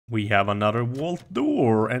We have another vault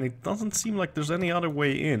door, and it doesn't seem like there's any other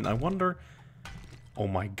way in. I wonder... Oh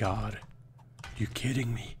my god. You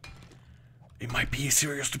kidding me? It might be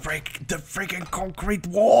easier just to break the freaking concrete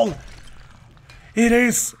wall! It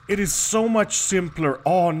is! It is so much simpler.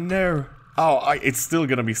 Oh no! Oh, it's still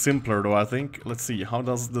gonna be simpler though, I think. Let's see, how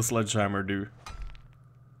does the sledgehammer do?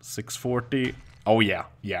 640. Oh yeah.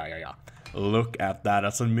 Yeah. Look at that.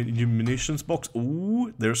 That's a munitions box.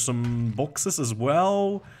 Ooh, there's some boxes as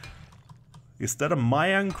well. Is that a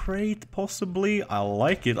Mayan crate, possibly? I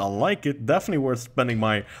like it, Definitely worth spending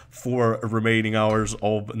my 4 remaining hours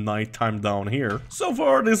of nighttime down here. So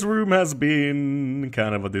far, this room has been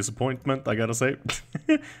kind of a disappointment, I gotta say.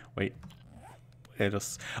 Wait.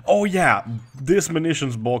 Oh yeah, this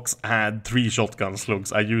munitions box had 3 shotgun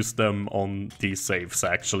slugs. I used them on these safes,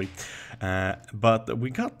 actually. But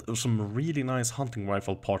we got some really nice hunting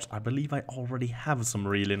rifle parts. I believe I already have some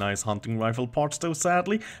really nice hunting rifle parts, though,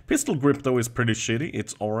 sadly. Pistol grip, though, is pretty shitty.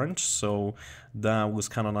 It's orange, so that was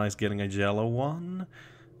kind of nice getting a yellow one.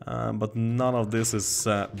 But none of this is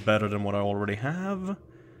better than what I already have.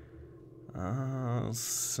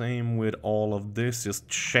 Same with all of this, just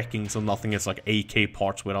checking so nothing is like AK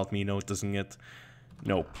parts without me noticing it.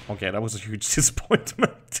 Nope. Okay, that was a huge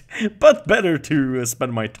disappointment. But better to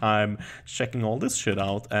spend my time checking all this shit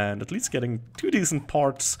out and at least getting 2 decent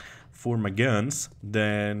parts for my guns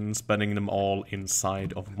than spending them all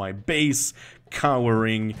inside of my base,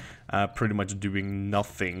 cowering, pretty much doing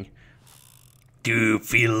nothing. Do you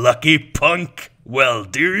feel lucky, punk? Well,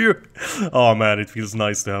 do you? Oh man, it feels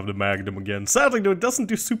nice to have the Magnum again. Sadly though, it doesn't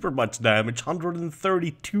do super much damage.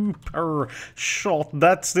 132 per shot.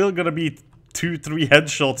 That's still gonna be 2-3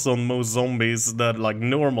 headshots on most zombies, that like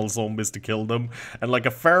normal zombies, to kill them. And like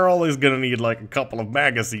a feral is gonna need like a couple of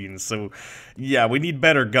magazines. So yeah, we need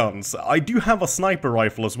better guns. I do have a sniper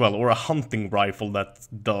rifle as well, or a hunting rifle that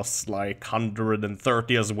does like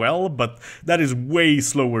 130 as well. But that is way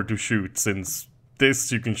slower to shoot, since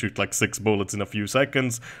this you can shoot like 6 bullets in a few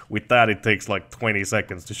seconds. With that it takes like 20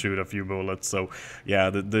 seconds to shoot a few bullets. So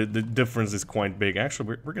yeah, the difference is quite big.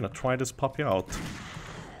 Actually, we're gonna try this puppy out.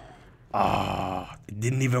 Ah, it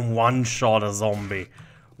didn't even one-shot a zombie.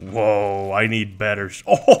 Whoa, I need better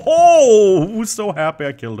oh, so happy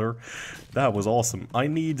I killed her. That was awesome. I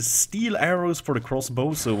need steel arrows for the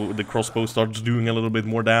crossbow, so the crossbow starts doing a little bit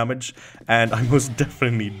more damage. And I most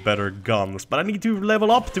definitely need better guns. But I need to level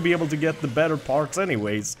up to be able to get the better parts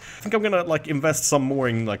anyways. I think I'm gonna, like, invest some more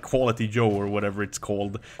in, like, Quality Joe or whatever it's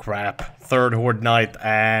called. Crap. 3rd Horde Night,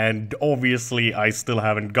 and obviously I still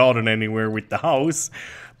haven't gotten anywhere with the house.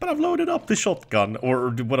 But I've loaded up the shotgun,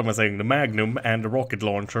 or what am I saying, the Magnum and the rocket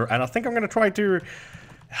launcher, and I think I'm gonna try to...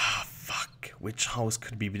 fuck, which house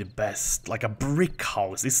could be the best? Like a brick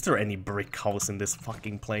house. Is there any brick house in this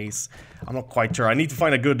fucking place? I'm not quite sure. I need to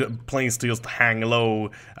find a good place to just hang low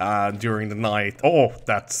during the night. Oh,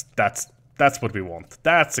 that's what we want.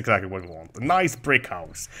 That's exactly what we want. A nice brick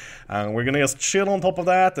house. And we're gonna just chill on top of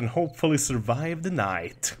that and hopefully survive the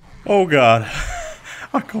night. Oh god.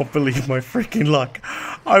 I can't believe my freaking luck.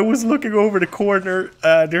 I was looking over the corner.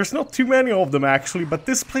 There's not too many of them actually, but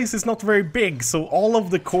this place is not very big, so all of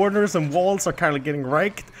the corners and walls are kind of getting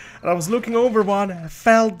raked. And I was looking over one,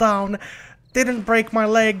 fell down, didn't break my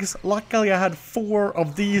legs. Luckily I had 4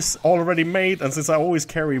 of these already made, and since I always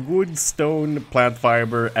carry wood, stone, plant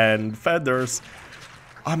fiber, and feathers,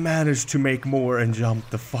 I managed to make more and jump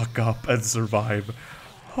the fuck up and survive.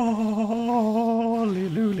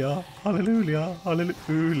 Hallelujah, hallelujah,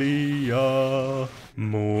 hallelujah.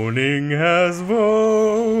 Morning has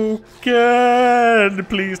woken.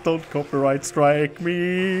 Please don't copyright strike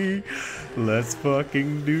me. Let's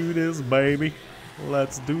fucking do this, baby.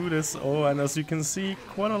 Let's do this. Oh, and as you can see,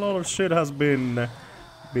 quite a lot of shit has been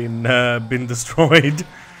destroyed.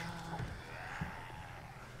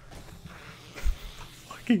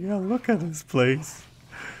 Fucking hell, look at this place.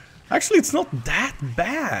 Actually, it's not that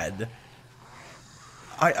bad.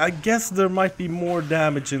 I guess there might be more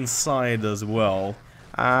damage inside as well.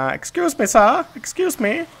 Excuse me, sir. Excuse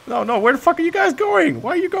me. No, where the fuck are you guys going?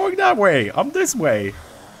 Why are you going that way? I'm this way.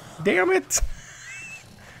 Damn it.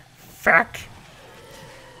 Fuck.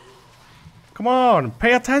 Come on,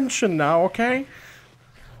 pay attention now, okay?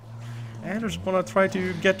 And I just wanna try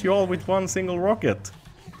to get you all with one single rocket.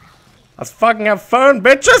 Let's fucking have fun,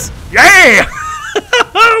 bitches! Yeah!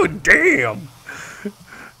 Oh, damn!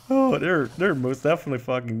 Oh, they're most definitely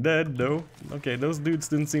fucking dead, though. Okay, those dudes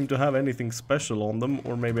didn't seem to have anything special on them,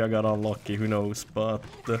 or maybe I got unlucky, who knows, but...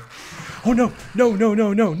 Oh, no!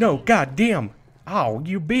 No! God damn! Ow,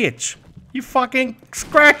 you bitch! You fucking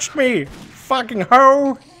scratched me! Fucking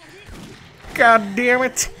hoe! God damn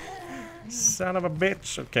it! Son of a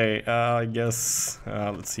bitch. Okay, I guess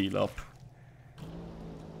let's heal up.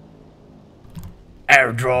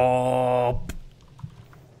 Airdrop!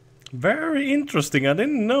 Very interesting. I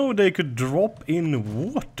didn't know they could drop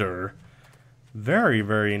in water. Very,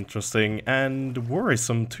 very interesting. And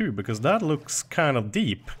worrisome too, because that looks kind of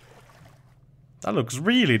deep. That looks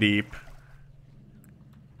really deep.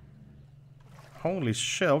 Holy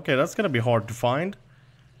shit. Okay, that's gonna be hard to find.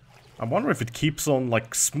 I wonder if it keeps on,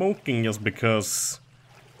 like, smoking just because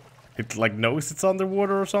it, like, knows it's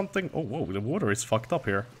underwater or something. Oh, whoa, the water is fucked up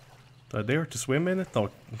here. Do I dare to swim in it? Oh,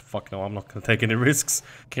 fuck no, I'm not gonna take any risks.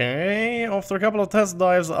 Okay, after a couple of test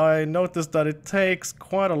dives, I noticed that it takes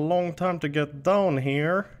quite a long time to get down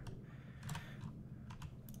here.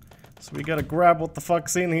 So we gotta grab what the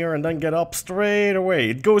fuck's in here and then get up straight away.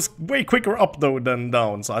 It goes way quicker up, though, than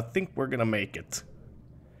down, so I think we're gonna make it.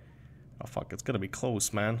 Oh, fuck, it's gonna be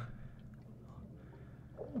close, man.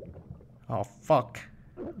 Oh, fuck.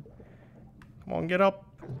 Come on, get up.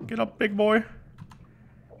 Get up, big boy.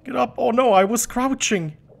 Get up. Oh no, I was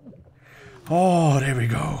crouching. Oh, there we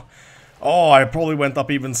go. Oh, I probably went up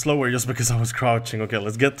even slower just because I was crouching. Okay,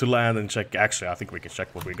 let's get to land and check. Actually, I think we can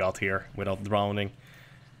check what we got here without drowning.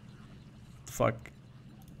 Fuck.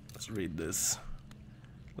 Let's read this.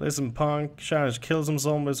 Listen, punk. Challenge. Kill some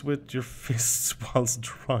zombies with your fists whilst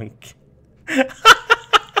drunk.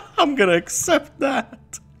 I'm gonna accept that.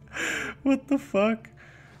 What the fuck?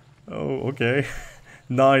 Oh, okay.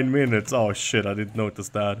 9 minutes. Oh shit, I didn't notice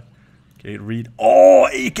that. Okay, read. Oh,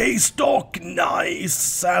 AK stock! Nice!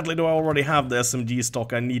 Sadly, though, I already have the SMG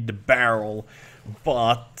stock. I need the barrel.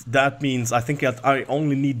 But that means I think that I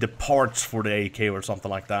only need the parts for the AK or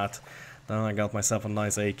something like that. Then I got myself a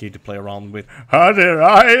nice AK to play around with. I'm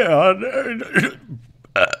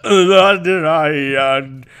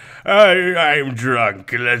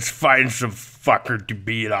drunk. Let's find some fucker to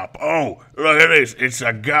beat up. Oh, look at this. It's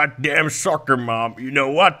a goddamn soccer mom. You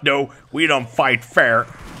know what, though? We don't fight fair.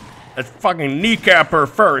 Let's fucking kneecap her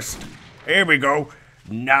first. Here we go.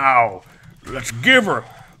 Now, let's give her.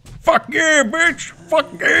 Fuck yeah, bitch. Fuck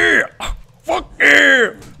yeah. Fuck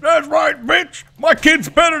yeah. That's right, bitch. My kid's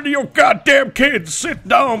better than your goddamn kids. Sit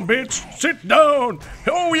down, bitch. Sit down.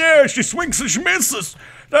 Oh, yeah, she swings and she misses.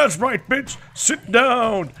 That's right, bitch. Sit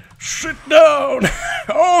down. Sit down!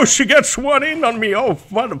 Oh, she gets one in on me. Oh,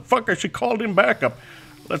 motherfucker, she called him back up.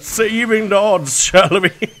 Let's say even the odds, shall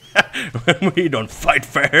we? We don't fight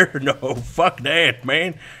fair. No, fuck that,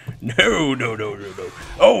 man. No, no, no, no, no.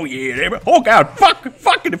 Oh, yeah. Oh, God. Fuck.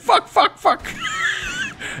 Fucking fuck.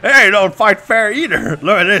 Hey, don't fight fair either.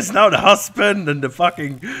 Look at this. Now the husband and the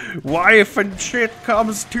fucking wife and shit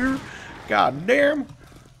comes too. God damn.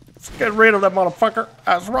 Let's get rid of that motherfucker.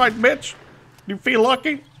 That's right, bitch. You feel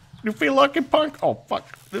lucky? You feel lucky, punk? Oh, fuck.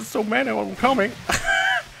 There's so many of them coming.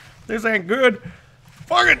 This ain't good.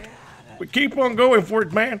 Fuck it. We keep on going for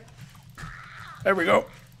it, man. There we go.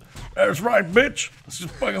 That's right, bitch. Let's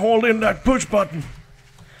just fucking hold in that push button.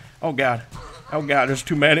 Oh, God. Oh, God. There's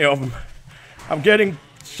too many of them. I'm getting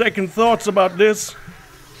second thoughts about this.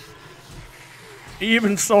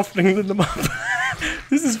 Even softening them up.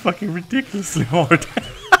 This is fucking ridiculously hard.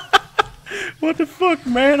 What the fuck,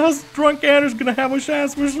 man? How's drunk Anders gonna have a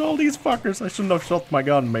chance versus all these fuckers? I shouldn't have shot my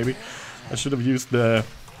gun, maybe. I should have used the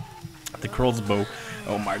crossbow.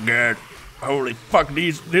 Oh my god. Holy fuck,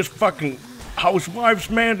 these fucking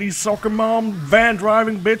housewives, man. These soccer mom, van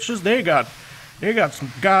driving bitches, they got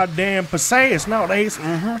some goddamn pizzazz nowadays.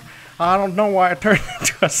 I don't know why I turned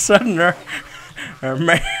into a southerner. Or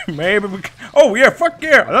maybe we can, oh yeah, fuck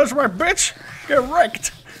yeah. That's right, bitch. Get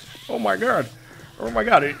wrecked. Oh my god. Oh my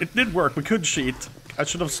god, it did work. We could cheat. I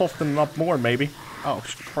should have softened up more, maybe. Oh,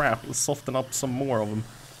 crap. Let's soften up some more of them.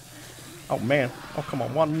 Oh, man. Oh, come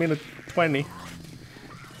on. 1 minute 20.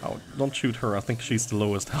 Oh, don't shoot her. I think she's the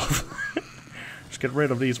lowest health. Let's get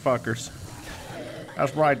rid of these fuckers.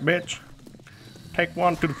 That's right, bitch. Take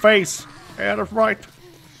one to the face. Yeah, that's right.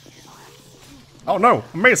 Oh, no.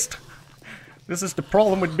 I missed. This is the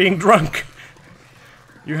problem with being drunk.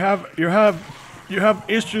 You have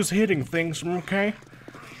issues hitting things, okay?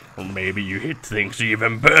 Or maybe you hit things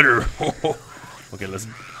even better. Okay, let's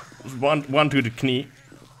one to the knee.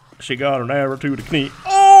 She got an arrow to the knee.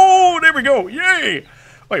 Oh, there we go. Yay!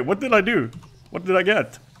 Wait, what did I do? What did I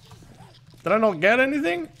get? Did I not get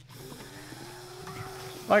anything?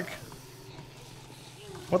 Like,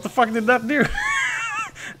 what the fuck did that do?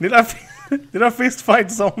 Did I fist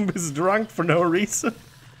fight zombies drunk for no reason?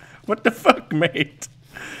 What the fuck, mate?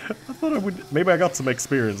 I thought I would. Maybe I got some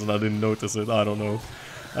experience and I didn't notice it. I don't know.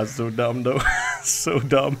 That's so dumb, though. So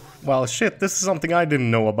dumb. Well, shit, this is something I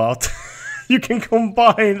didn't know about. You can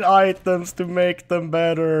combine items to make them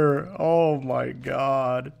better. Oh my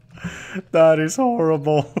god. That is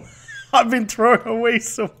horrible. I've been throwing away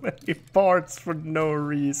so many parts for no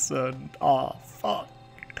reason. Oh, fuck.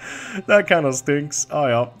 That kind of stinks. Oh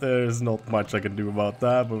yeah, there's not much I can do about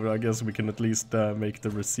that, but I guess we can at least make the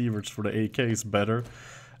receivers for the AKs better.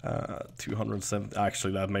 270,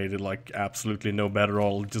 actually that made it like absolutely no better,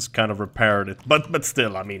 I'll just kind of repaired it, but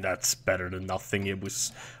still, I mean, that's better than nothing. It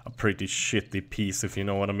was a pretty shitty piece, if you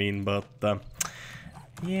know what I mean, but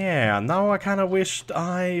yeah, now I kind of wished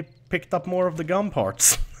I picked up more of the gun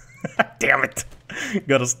parts. Damn it,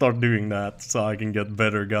 gotta start doing that so I can get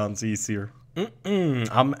better guns easier.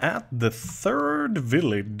 I'm at the 3rd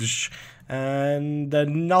village and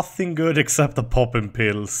nothing good except the popping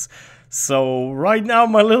pills. So right now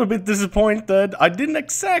I'm a little bit disappointed. I didn't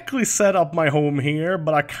exactly set up my home here,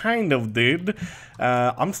 but I kind of did.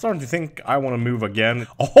 I'm starting to think I want to move again.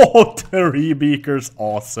 Oh, 3 beakers,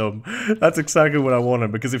 awesome. That's exactly what I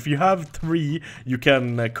wanted, because if you have 3, you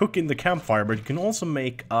can cook in the campfire, but you can also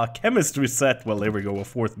make a chemistry set. Well, there we go, a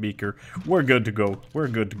 4th beaker. We're good to go. We're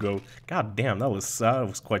good to go. God damn, that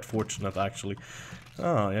was quite fortunate, actually.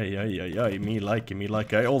 Oh, yeah, me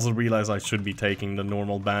like. I also realize I should be taking the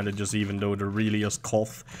normal bandages, even though they're really just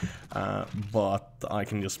cloth. But I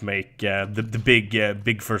can just make the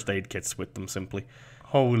big first aid kits with them, simply.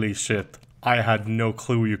 Holy shit, I had no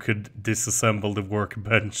clue you could disassemble the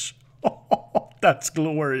workbench. That's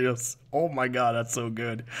glorious. Oh my god, that's so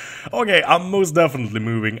good. Okay, I'm most definitely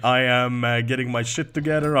moving. I am getting my shit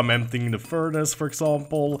together. I'm emptying the furnace, for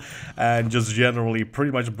example, and just generally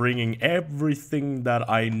pretty much bringing everything that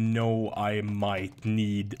I know I might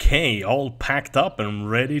need. Okay, all packed up and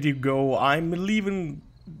ready to go. I'm leaving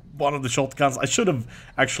one of the shotguns. I should have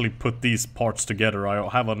actually put these parts together. I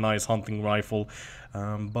have a nice hunting rifle.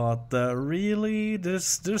 But really,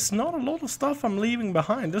 there's not a lot of stuff I'm leaving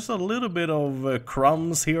behind. There's a little bit of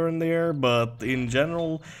crumbs here and there, but in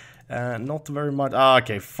general, not very much.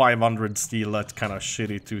 Okay, 500 steel, that's kind of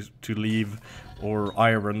shitty to leave, or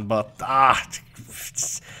iron, but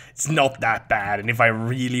it's not that bad. And if I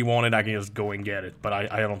really want it, I can just go and get it, but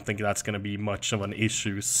I don't think that's gonna be much of an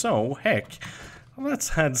issue. So, heck, let's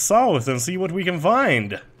head south and see what we can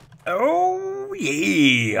find. Oh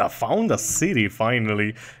yeah, I found a city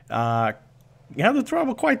finally. You had to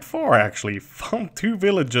travel quite far actually. Found 2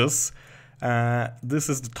 villages. This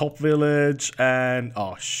is the top village, and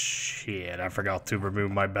oh shit, I forgot to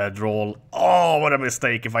remove my bedroll. Oh, what a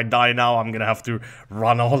mistake. If I die now, I'm gonna have to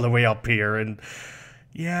run all the way up here, and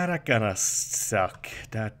yeah, that gonna suck.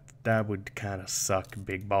 That would kinda suck,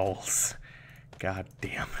 big balls. God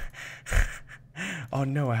damn. Oh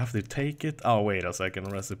no, I have to take it. Oh, wait a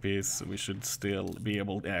second, recipes. We should still be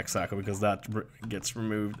able... Yeah, exactly, because that gets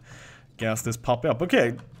removed. Gas this pop up.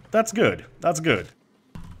 Okay, that's good. That's good.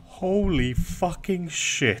 Holy fucking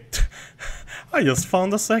shit. I just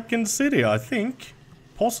found a 2nd city, I think.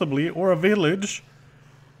 Possibly, or a village.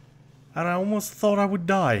 And I almost thought I would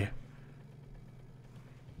die.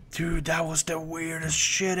 Dude, that was the weirdest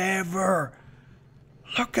shit ever.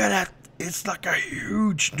 Look at that. It's like a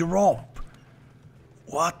huge drop.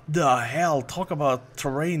 What the hell? Talk about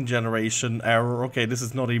terrain generation error. Okay, this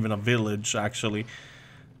is not even a village, actually.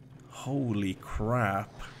 Holy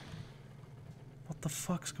crap. What the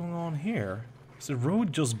fuck's going on here? Is the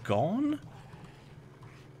road just gone?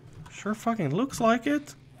 Sure fucking looks like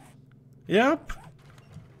it. Yep.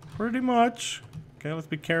 Pretty much. Okay, let's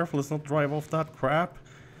be careful. Let's not drive off that crap.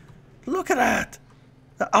 Look at that!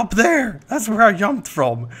 Up there! That's where I jumped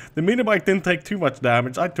from. The mini bike didn't take too much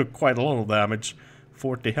damage. I took quite a lot of damage.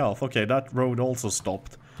 40 health. Okay, that road also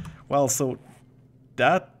stopped. Well, so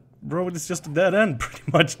that road is just a dead end pretty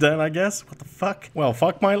much then, I guess. What the fuck? Well,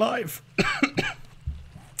 fuck my life.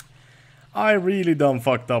 I really done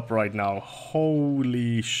fucked up right now.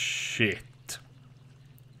 Holy shit.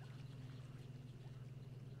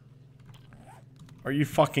 Are you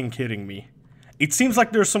fucking kidding me? It seems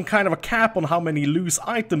like there's some kind of a cap on how many loose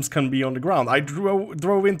items can be on the ground. I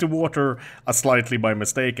drove into water slightly by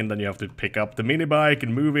mistake, and then you have to pick up the mini bike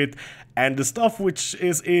and move it. And the stuff which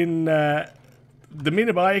is in the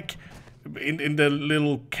mini bike, in the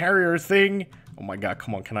little carrier thing. Oh my god,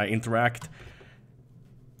 come on, can I interact?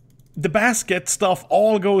 The basket stuff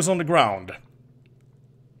all goes on the ground.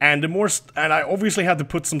 And and I obviously had to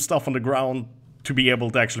put some stuff on the ground to be able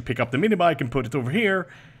to actually pick up the mini bike and put it over here.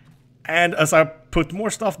 And as I put more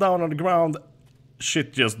stuff down on the ground,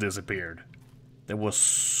 shit just disappeared. There was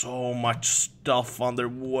so much stuff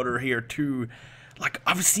underwater here too. Like,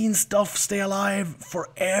 I've seen stuff stay alive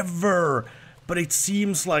forever. But it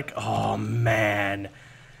seems like, oh man.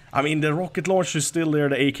 I mean, the rocket launcher is still there,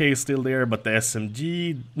 the AK is still there, but the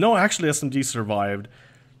SMG... No, actually SMG survived.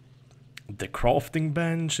 The crafting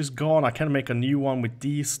bench is gone. I can't make a new one with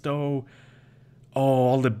these though. Oh,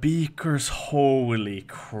 all the beakers. Holy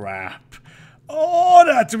crap. Oh,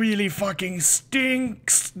 that really fucking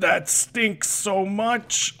stinks. That stinks so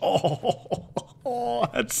much. Oh, I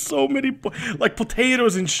had so many like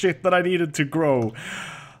potatoes and shit that I needed to grow.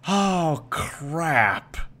 Oh,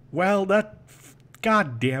 crap. Well, that...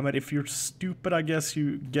 God damn it. If you're stupid, I guess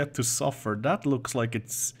you get to suffer. That looks like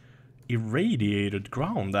it's... irradiated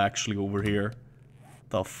ground actually over here.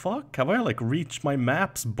 The fuck? Have I like reached my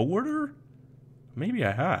map's border? Maybe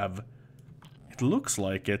I have. It looks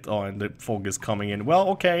like it. Oh, and the fog is coming in. Well,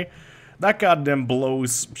 okay. That goddamn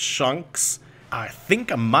blows chunks. I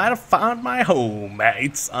think I might have found my home.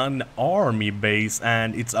 It's an army base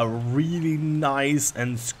and it's a really nice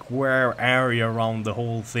and square area around the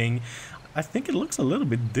whole thing. I think it looks a little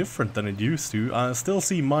bit different than it used to. I still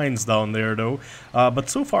see mines down there though. But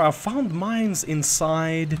so far I've found mines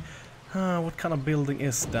inside... what kind of building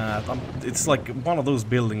is that? It's like one of those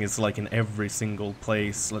buildings like in every single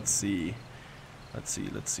place. Let's see. Let's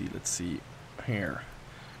see. Here.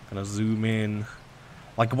 Gonna zoom in.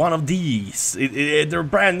 Like one of these. They're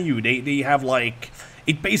brand new. They have like...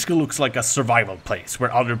 It basically looks like a survival place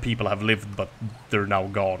where other people have lived but they're now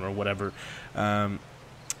gone or whatever.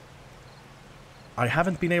 I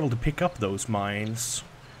haven't been able to pick up those mines.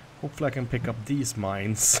 Hopefully I can pick up these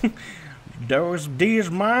mines.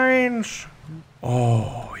 These mines!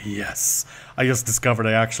 Oh, yes. I just discovered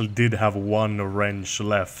I actually did have one wrench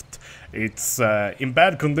left. It's in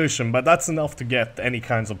bad condition, but that's enough to get any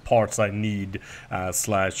kinds of parts I need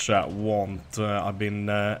slash want. I've been...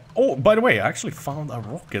 Oh, by the way, I actually found a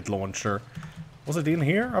rocket launcher. Was it in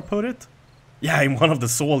here I put it? Yeah, in one of the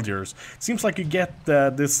soldiers. Seems like you get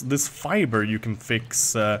this fiber you can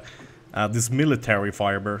fix, this military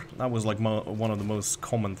fiber. That was like one of the most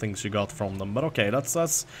common things you got from them. But okay,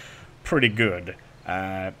 that's pretty good.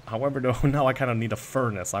 However, though, now I kind of need a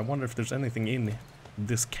furnace. I wonder if there's anything in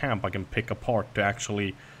this camp I can pick apart to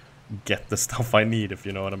actually get the stuff I need, if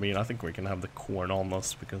you know what I mean. I think we can have the corn on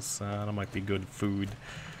us, because that might be good food.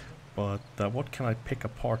 But what can I pick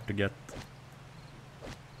apart to get...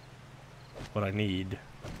 what I need?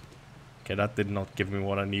 Okay, that did not give me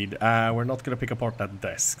what I need. We're not gonna pick apart that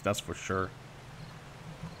desk, that's for sure.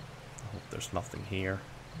 I hope there's nothing here.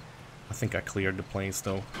 I think I cleared the place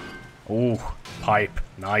though. Oh, pipe,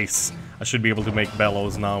 nice. I should be able to make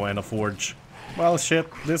bellows now and a forge. Well, shit,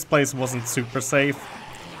 this place wasn't super safe.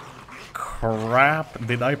 Crap,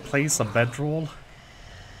 did I place a bedroll?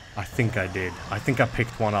 I think I did. I think I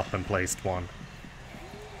picked one up and placed one.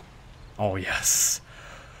 Oh yes.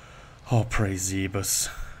 Oh, praise Zebus.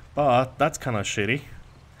 But that's kind of shitty.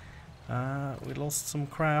 We lost some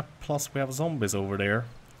crap, plus we have zombies over there.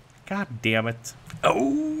 God damn it.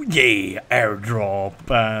 Oh, yeah,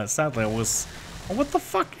 airdrop. Sadly, I was... Oh, what the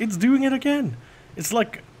fuck? It's doing it again. It's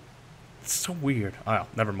like... It's so weird. Oh,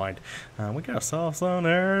 never mind. We got ourselves an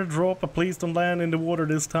airdrop. Please don't land in the water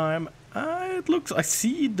this time. It looks... I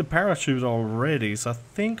see the parachute already, so I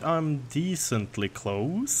think I'm decently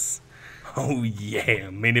close. Oh yeah,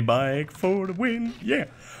 mini bike for the win, yeah.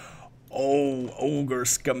 Oh, ogre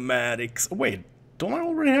schematics. Wait, don't I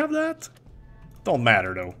already have that? Don't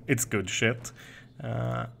matter though, it's good shit.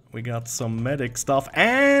 We got some medic stuff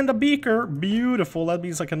and a beaker, beautiful. That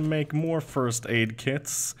means I can make more first aid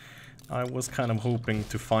kits. I was kind of hoping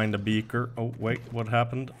to find a beaker. Oh wait, what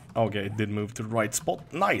happened? Okay, it did move to the right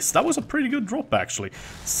spot. Nice, that was a pretty good drop actually.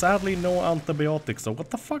 Sadly no antibiotics, so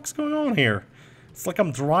what the fuck's going on here? It's like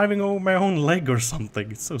I'm driving over my own leg or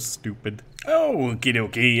something. It's so stupid. Oh, okie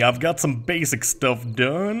dokie. I've got some basic stuff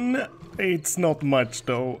done. It's not much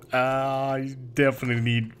though. I definitely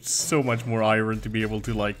need so much more iron to be able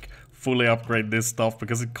to like fully upgrade this stuff,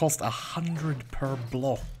 because it costs 100 per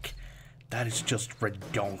block. That is just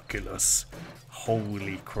redonkulous.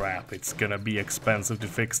 Holy crap. It's gonna be expensive to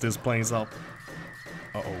fix this place up.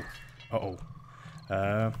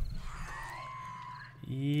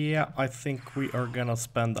 Yeah, I think we are gonna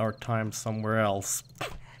spend our time somewhere else.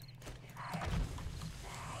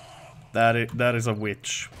 That is a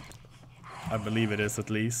witch. I believe it is, at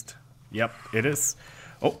least. Yep, it is.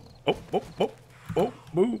 Oh,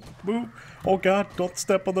 move. Oh god, don't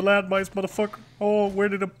step on the landmines, motherfucker. Oh, where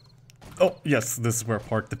did it... Oh, yes, this is where I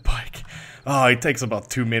parked the bike. It takes about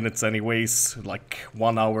 2 minutes anyways, like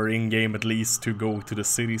 1 hour in-game at least to go to the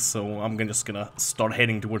city, so I'm just gonna start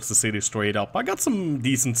heading towards the city straight up. I got some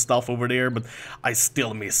decent stuff over there, but I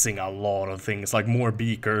still missing a lot of things, like more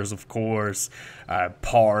beakers, of course,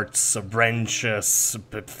 parts, wrenches,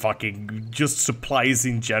 fucking just supplies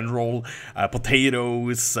in general,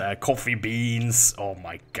 potatoes, coffee beans. Oh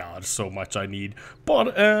my god, so much I need.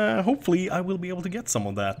 But hopefully I will be able to get some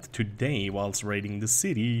of that today whilst raiding the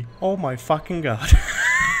city. Oh my fucking god.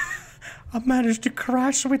 I managed to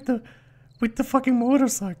crash with the fucking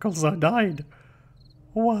motorcycles. I died.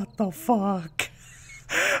 What the fuck?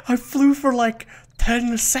 I flew for like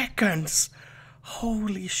 10 seconds.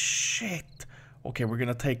 Holy shit. Okay, we're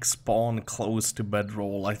gonna take spawn close to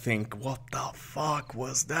bedroll, I think. What the fuck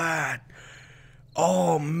was that?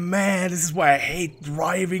 Oh man, this is why I hate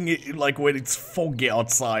driving it, like when it's foggy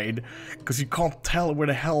outside, because you can't tell where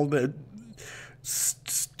the hell the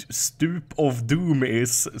stoop of doom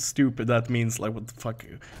is. Stupid, that means like what the fuck,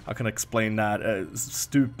 how can I explain that?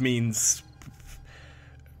 Stoop means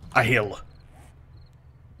a hill.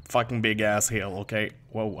 Fucking big ass hill, okay?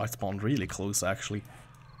 Whoa, I spawned really close actually.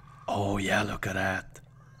 Oh yeah, look at that.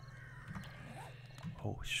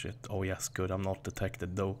 Oh shit, oh yes, good, I'm not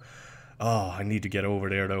detected though. Oh, I need to get over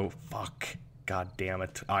there though. Fuck. God damn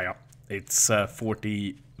it. Ah, yeah. It's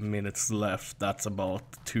 40 minutes left. That's about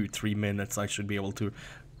 2-3 minutes. I should be able to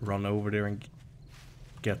run over there and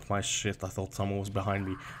get my shit. I thought someone was behind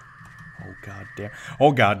me. Oh god damn.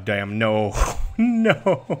 Oh god damn. No.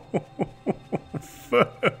 No.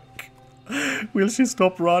 Fuck. Will she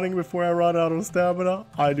stop running before I run out of stamina?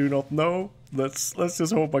 I do not know. Let's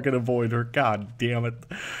just hope I can avoid her. God damn it.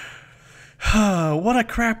 What a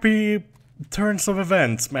crappy turns of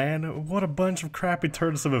events, man. What a bunch of crappy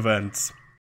turns of events.